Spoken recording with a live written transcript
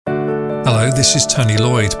this is Tony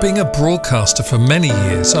Lloyd. Being a broadcaster for many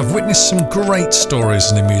years, I've witnessed some great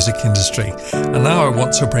stories in the music industry, and now I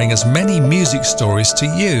want to bring as many music stories to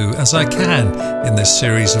you as I can in this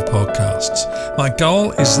series of podcasts. My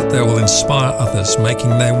goal is that they will inspire others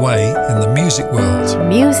making their way in the music world.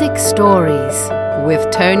 Music Stories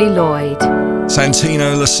with Tony Lloyd.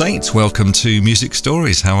 Santino LaSaint, welcome to Music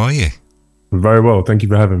Stories. How are you? Very well, thank you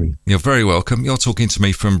for having me. You're very welcome. You're talking to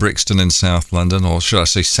me from Brixton in South London, or should I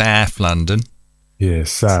say South London? Yeah,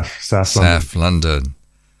 South London.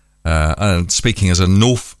 And speaking as a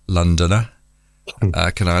North Londoner,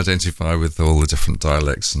 I can identify with all the different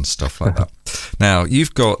dialects and stuff like that. Now,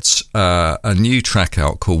 you've got a new track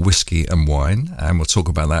out called Whiskey and Wine, and we'll talk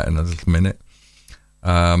about that in a little minute.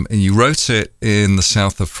 And you wrote it in the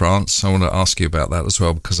south of France. I want to ask you about that as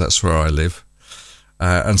well, because that's where I live.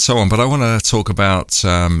 And so on. But I want to talk about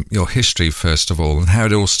your history, first of all, and how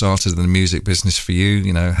it all started in the music business for you.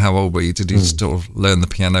 You know, how old were you? Did you sort of learn the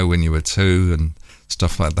piano when you were 2 and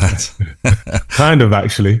stuff like that? Kind of,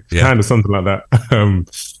 actually. Yeah. Kind of something like that.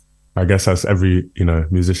 I guess that's every,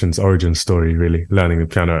 musician's origin story, really, learning the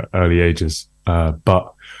piano at early ages.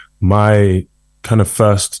 But my kind of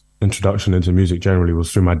first introduction into music generally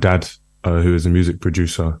was through my dad, who is a music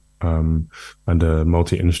producer. And a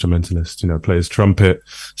multi-instrumentalist, plays trumpet,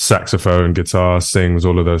 saxophone, guitar, sings,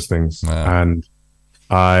 all of those things. Wow. And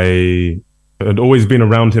I had always been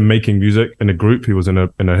around him making music in a group. He was in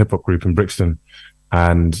a hip-hop group in Brixton.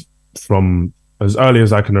 And from as early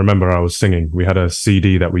as I can remember, I was singing. We had a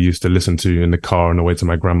CD that we used to listen to in the car on the way to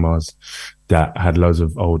my grandma's that had loads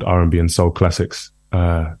of old R&B and soul classics.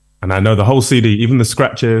 And I know the whole CD, even the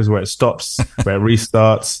scratches, where it stops, where it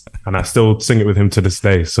restarts, and I still sing it with him to this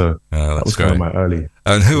day. So that was kind of my early.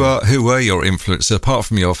 And who were your influences, apart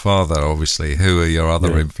from your father, obviously? Who are your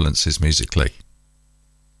other influences musically?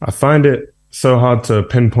 I find it so hard to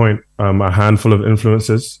pinpoint a handful of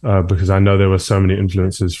influences because I know there were so many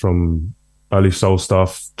influences from early soul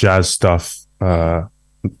stuff, jazz stuff,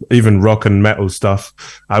 even rock and metal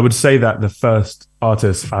stuff. I would say that the first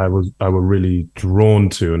artist I were really drawn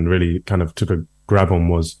to and really kind of took a grab on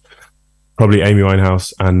was probably Amy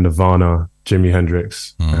Winehouse and Nirvana, Jimi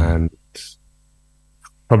Hendrix, and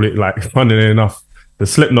probably, like, funnily enough, the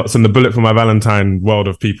Slipknots and the Bullet for My Valentine world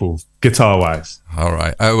of people, guitar-wise. All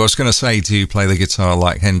right. Oh, I was going to say, do you play the guitar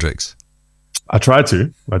like Hendrix? I try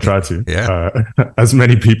to. Yeah. As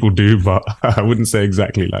many people do, but I wouldn't say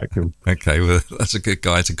exactly like him. Okay, well, that's a good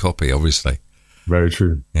guy to copy, obviously. Very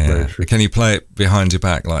true. Yeah. Very true. Can you play it behind your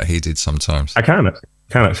back like he did sometimes? I can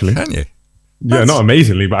actually. Can you? Yeah, not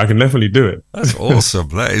amazingly, but I can definitely do it. That's awesome.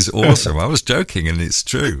 That is awesome. I was joking, and it's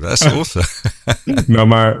true. That's awesome. No,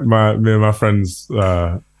 me and my friends, two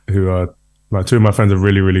of my friends are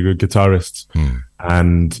really, really good guitarists,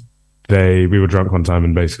 and we were drunk one time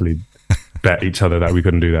and basically bet each other that we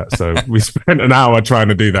couldn't do that. So we spent an hour trying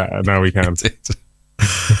to do that, and now we can.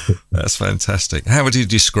 That's fantastic. How would you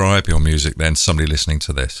describe your music then, somebody listening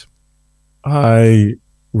to this? I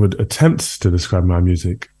would attempt to describe my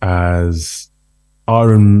music as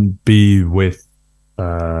R&B with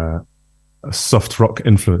soft rock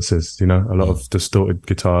influences, a lot of distorted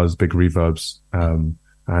guitars, big reverbs,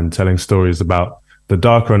 and telling stories about the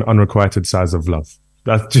darker and unrequited sides of love.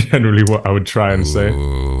 That's generally what I would try and say.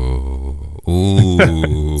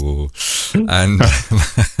 Ooh. And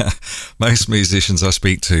most musicians I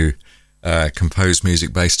speak to compose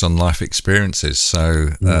music based on life experiences. So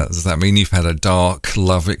does that mean you've had a dark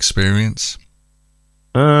love experience?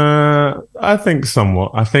 I think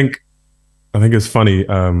somewhat. I think it's funny.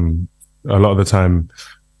 A lot of the time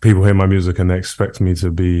people hear my music and they expect me to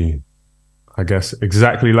be, I guess,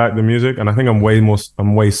 exactly like the music. And I think I'm way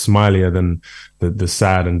smilier than the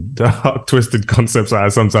sad and dark, twisted concepts I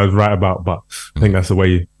sometimes write about. But I think that's a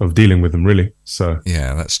way of dealing with them, really. So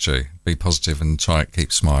yeah, that's true. Be positive and try to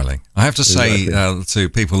keep smiling. I have to say to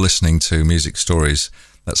people listening to Music Stories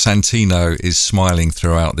that Santino is smiling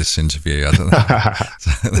throughout this interview. I don't know.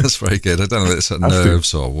 That's very good. I don't know if it's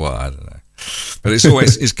nerves or what. I don't know. But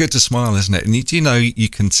it's good to smile, isn't it? And you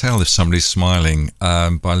can tell if somebody's smiling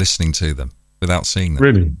by listening to them without seeing them.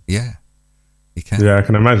 Really? Yeah, you can. Yeah, I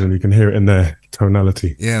can imagine. You can hear it in their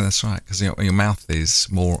tonality. Yeah, that's right. Because your mouth is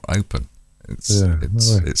more open.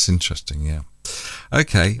 It's interesting. Yeah.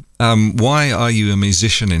 Okay. Why are you a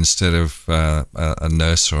musician instead of a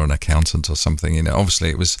nurse or an accountant or something? Obviously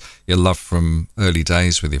it was your love from early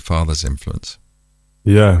days with your father's influence.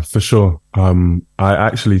 Yeah, for sure. I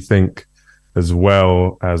actually think, as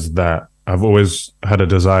well as that, I've always had a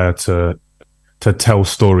desire to tell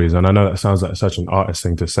stories. And I know that sounds like such an artist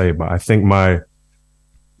thing to say, but I think my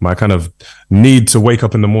my kind of need to wake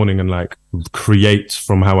up in the morning and like create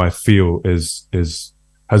from how I feel has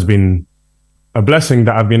been a blessing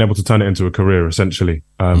that I've been able to turn it into a career essentially.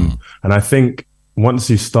 And I think once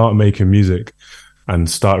you start making music and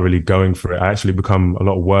start really going for it, I actually become a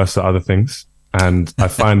lot worse at other things. And I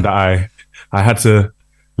find that I had to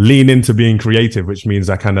lean into being creative, which means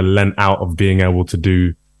I kind of lent out of being able to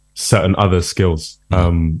do certain other skills.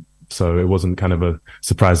 So it wasn't kind of a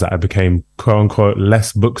surprise that I became quote unquote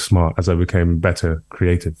less book smart as I became better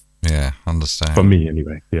creative. Yeah, understand. For me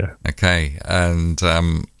anyway, yeah. Okay, and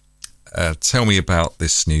tell me about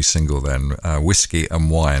this new single then, Whiskey and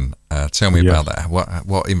Wine. Tell me about that.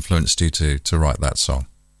 What influenced you to write that song?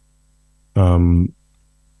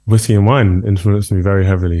 Whiskey and Wine influenced me very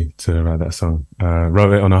heavily to write that song.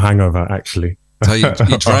 Wrote it on a hangover, actually. So you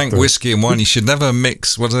drank whiskey and wine. You should never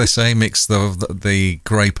mix. What do they say? Mix the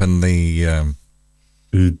grape and the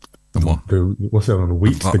what? What's it on the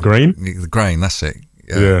wheat? The grain. The grain. That's it.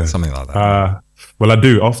 Yeah, something like that. Well, I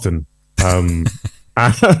do often, and I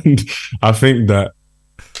think that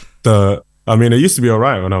it used to be all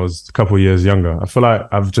right when I was a couple of years younger. I feel like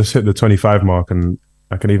I've just hit the 25 mark, and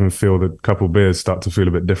I can even feel the couple of beers start to feel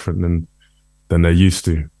a bit different than they used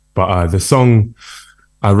to. But the song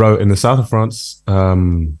I wrote in the south of France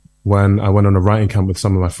when I went on a writing camp with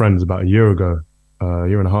some of my friends about a year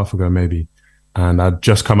and a half ago maybe. And I'd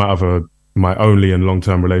just come out of my only and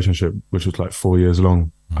long-term relationship, which was like 4 years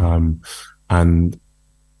long. And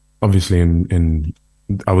obviously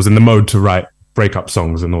I was in the mode to write breakup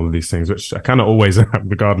songs and all of these things, which I kind of always am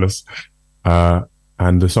regardless.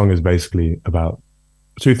 And the song is basically about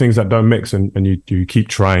two things that don't mix and you keep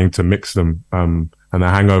trying to mix them. And the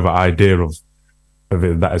hangover idea of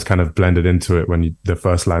it that is kind of blended into it when the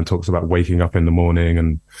first line talks about waking up in the morning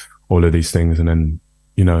and all of these things. And then,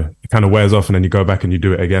 it kind of wears off and then you go back and you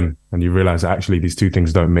do it again and you realize that actually these two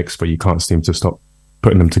things don't mix, but you can't seem to stop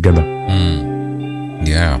putting them together.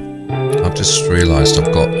 Yeah. I've just realized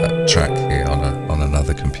I've got that track here on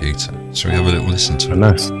another computer. Shall we have a little listen to it?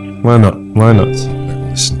 Nice. Why not? Let's have a little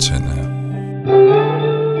listen to it now.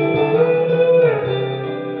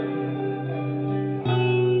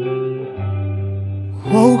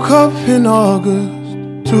 Woke up in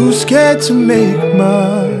August, too scared to make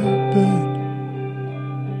my bed.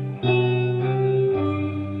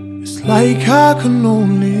 It's like I can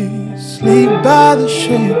only sleep by the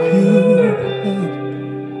shape you left.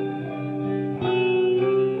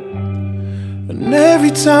 And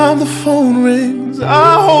every time the phone rings,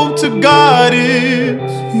 I hope to God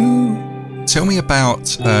it's you. Tell me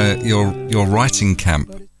about your writing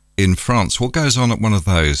camp in France. What goes on at one of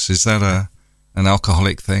those? Is that an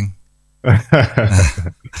alcoholic thing?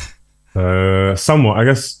 Somewhat. I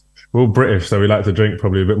guess we're all British, so we like to drink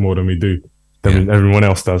probably a bit more than we do, than everyone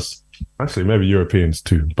else does. Actually, maybe Europeans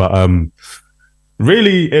too. But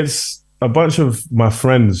really, it's a bunch of my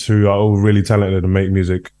friends who are all really talented and make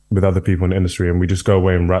music with other people in the industry, and we just go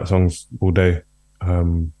away and write songs all day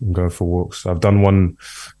and go for walks. I've done one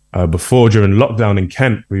before during lockdown in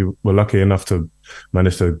Kent. We were lucky enough to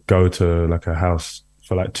manage to go to like a house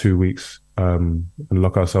for like 2 weeks and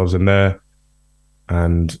lock ourselves in there.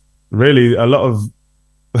 And really a lot of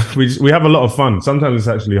we have a lot of fun. Sometimes it's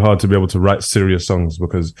actually hard to be able to write serious songs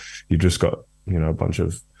because you've just got a bunch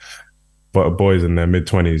of boys in their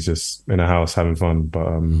mid-20s just in a house having fun, but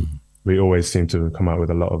we always seem to come out with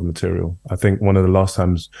a lot of material. I think one of the last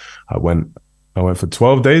times I went for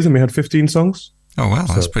 12 days and we had 15 songs. Oh wow,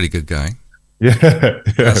 that's pretty good going. Yeah,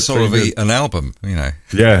 that's sort of an album,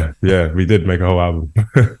 Yeah, we did make a whole album.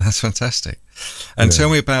 That's fantastic. And tell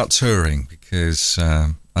me about touring, because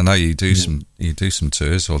I know you do some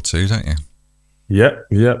tours or two, don't you?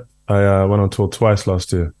 Yeah. I went on tour twice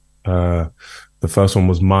last year. The first one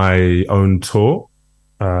was my own tour,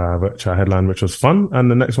 which I headlined, which was fun,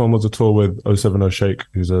 and the next one was a tour with 070 Shake,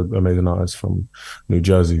 who's an amazing artist from New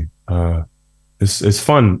Jersey. It's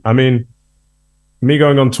fun. I mean, me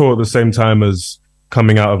going on tour at the same time as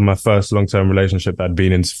coming out of my first long-term relationship that I'd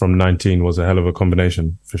been in from 19 was a hell of a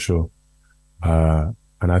combination, for sure.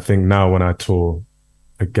 And I think now when I tour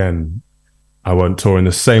again, I won't tour in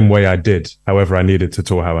the same way I did. However, I needed to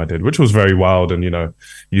tour how I did, which was very wild. And,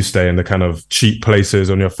 you stay in the kind of cheap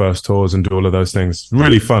places on your first tours and do all of those things.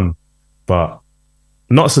 Really fun, but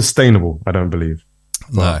not sustainable, I don't believe.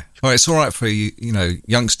 No. Well, it's all right for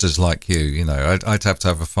youngsters like you. I'd have to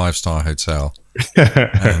have a 5-star hotel.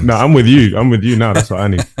 No, I'm with you. Now. That's what I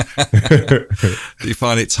need. Do you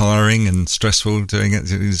find it tiring and stressful doing it?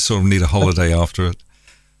 You sort of need a holiday after it.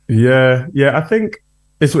 Yeah. I think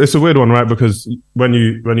it's a weird one, right? Because when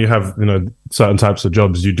you have certain types of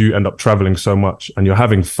jobs, you do end up traveling so much, and you're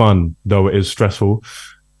having fun, though it is stressful.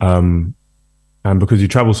 And because you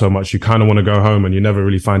travel so much, you kind of want to go home, and you never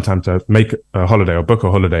really find time to make a holiday or book a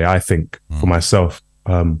holiday, I think, for myself.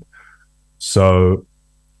 So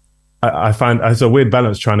I find it's a weird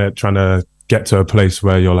balance trying to get to a place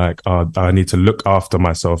where you're like, oh, I need to look after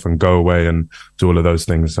myself and go away and do all of those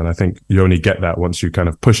things. And I think you only get that once you kind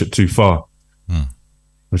of push it too far,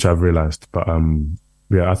 which I've realized. But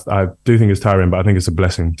yeah, I do think it's tiring, but I think it's a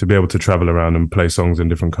blessing to be able to travel around and play songs in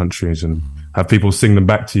different countries and have people sing them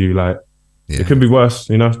back to you. Like, it could be worse,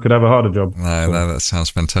 could have a harder job. No, that sounds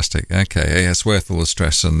fantastic. Okay. It's worth all the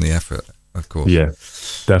stress and the effort, of course. Yeah,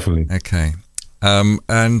 definitely. Okay.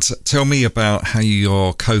 And tell me about how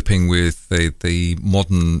you're coping with the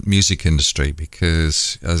modern music industry,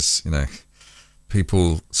 because, as you know,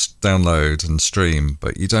 people download and stream,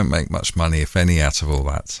 but you don't make much money, if any, out of all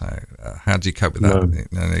that. So how do you cope with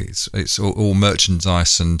that? It's all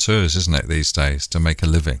merchandise and tours, isn't it, these days, to make a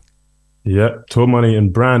living? Yeah, tour money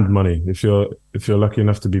and brand money. If you're lucky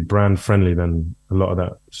enough to be brand friendly, then a lot of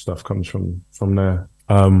that stuff comes from there.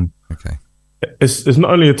 Okay. It's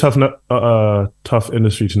not only a tough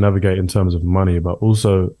industry to navigate in terms of money, but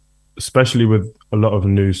also, especially with a lot of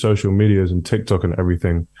new social medias and TikTok and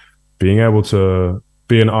everything, being able to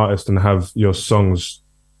be an artist and have your songs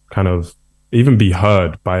kind of even be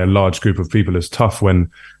heard by a large group of people is tough.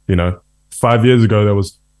 When 5 years ago there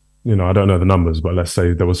was, I don't know the numbers, but let's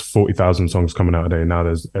say there was 40,000 songs coming out a day. Now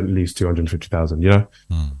there's at least 250,000.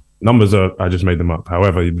 Numbers I just made them up.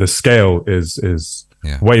 However, the scale is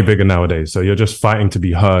way bigger nowadays. So you're just fighting to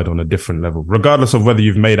be heard on a different level, regardless of whether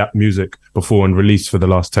you've made up music before and released for the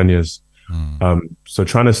last 10 years. So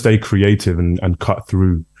trying to stay creative and cut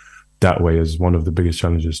through that way is one of the biggest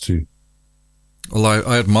challenges too. Well,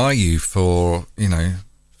 I admire you for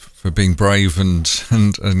being brave and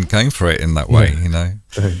going for it in that way,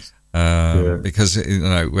 Thanks. Because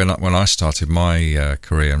when I started my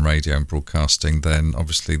career in radio and broadcasting, then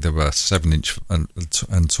obviously there were 7-inch and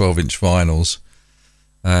 12-inch vinyls,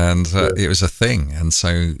 and it was a thing. And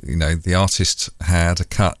so the artist had a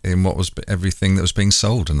cut in what was everything that was being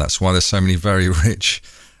sold, and that's why there's so many very rich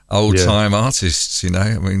old-time artists.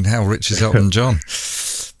 I mean, how rich is Elton John?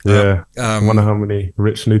 I wonder how many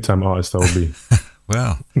rich new-time artists there will be.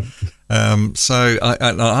 Well, so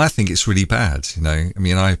I think it's really bad. I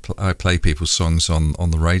mean, I play people's songs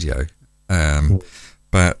on the radio,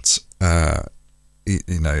 but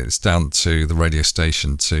it's down to the radio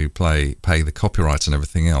station to pay the copyright and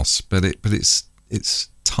everything else. But it's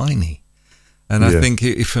tiny, and I think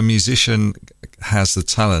if a musician has the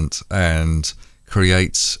talent and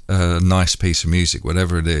creates a nice piece of music,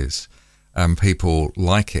 whatever it is, and people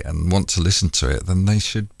like it and want to listen to it, then they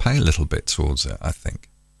should pay a little bit towards it, I think.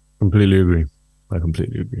 Completely agree. I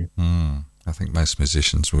completely agree. I think most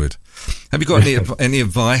musicians would. Have you got any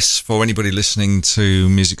advice for anybody listening to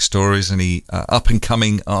Music Stories, any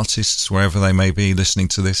up-and-coming artists, wherever they may be listening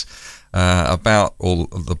to this, about all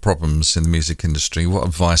of the problems in the music industry? What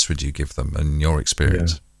advice would you give them in your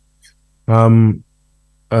experience? There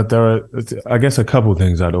are, I guess, a couple of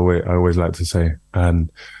things I always like to say. And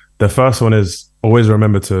the first one is always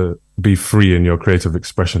remember to be free in your creative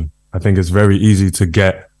expression. I think it's very easy to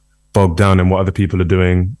get bogged down in what other people are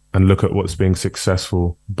doing and look at what's being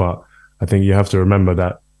successful. But I think you have to remember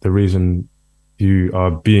that the reason you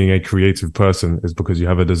are being a creative person is because you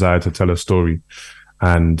have a desire to tell a story,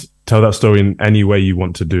 and tell that story in any way you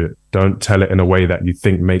want to do it. Don't tell it in a way that you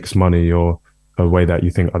think makes money or a way that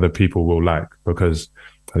you think other people will like, because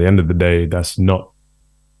at the end of the day, that's not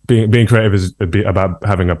being creative is about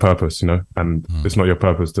having a purpose, and it's not your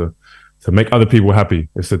purpose to make other people happy.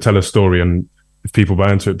 It's to tell a story, and if people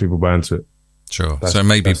buy into it, people buy into it. Sure. So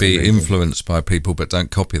maybe be influenced by people, but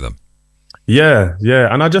don't copy them. Yeah.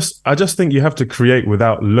 And I just think you have to create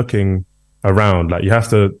without looking around. Like you have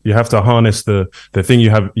to harness the thing you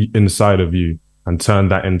have inside of you and turn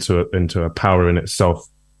that into a power in itself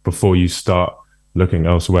before you start looking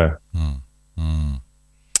elsewhere.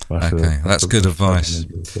 That's good advice.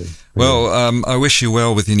 Well, I wish you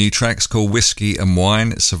well with your new track. It's called Whiskey and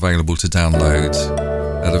Wine. It's available to download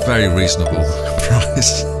at a very reasonable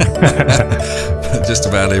price, just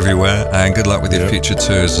about everywhere. And good luck with your future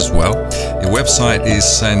tours as well. Your website is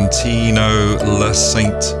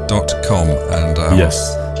santinolasaint.com, and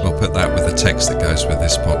we'll put that with the text that goes with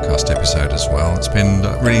this podcast episode as well. It's been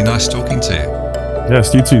really nice talking to you.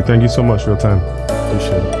 Yes, you too. Thank you so much for your time.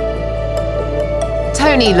 Appreciate it.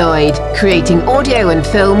 Tony Lloyd, creating audio and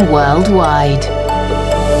film worldwide.